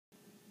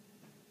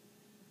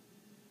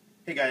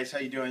Hey guys, how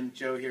you doing?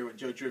 Joe here with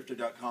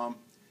JoeDrifter.com.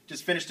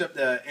 Just finished up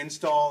the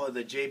install of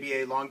the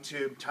JBA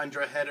longtube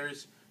Tundra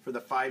headers for the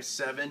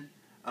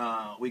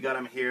 5.7. We got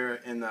them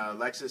here in the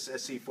Lexus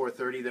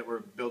SC430 that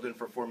we're building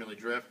for Formula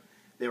Drift.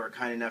 They were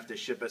kind enough to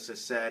ship us a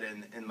set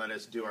and let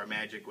us do our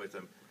magic with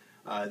them.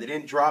 They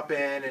didn't drop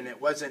in, and it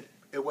wasn't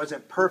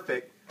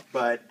perfect,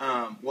 but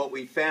what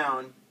we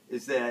found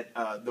is that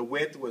the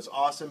width was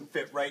awesome,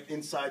 fit right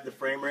inside the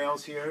frame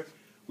rails here.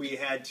 We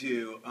had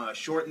to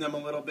shorten them a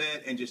little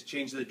bit and just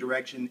change the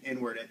direction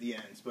inward at the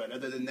ends. But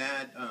other than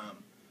that,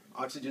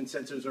 oxygen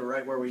sensors are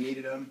right where we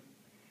needed them.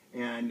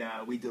 And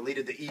we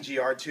deleted the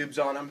EGR tubes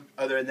on them.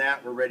 Other than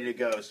that, we're ready to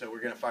go. So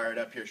we're going to fire it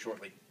up here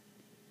shortly.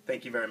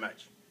 Thank you very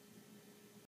much.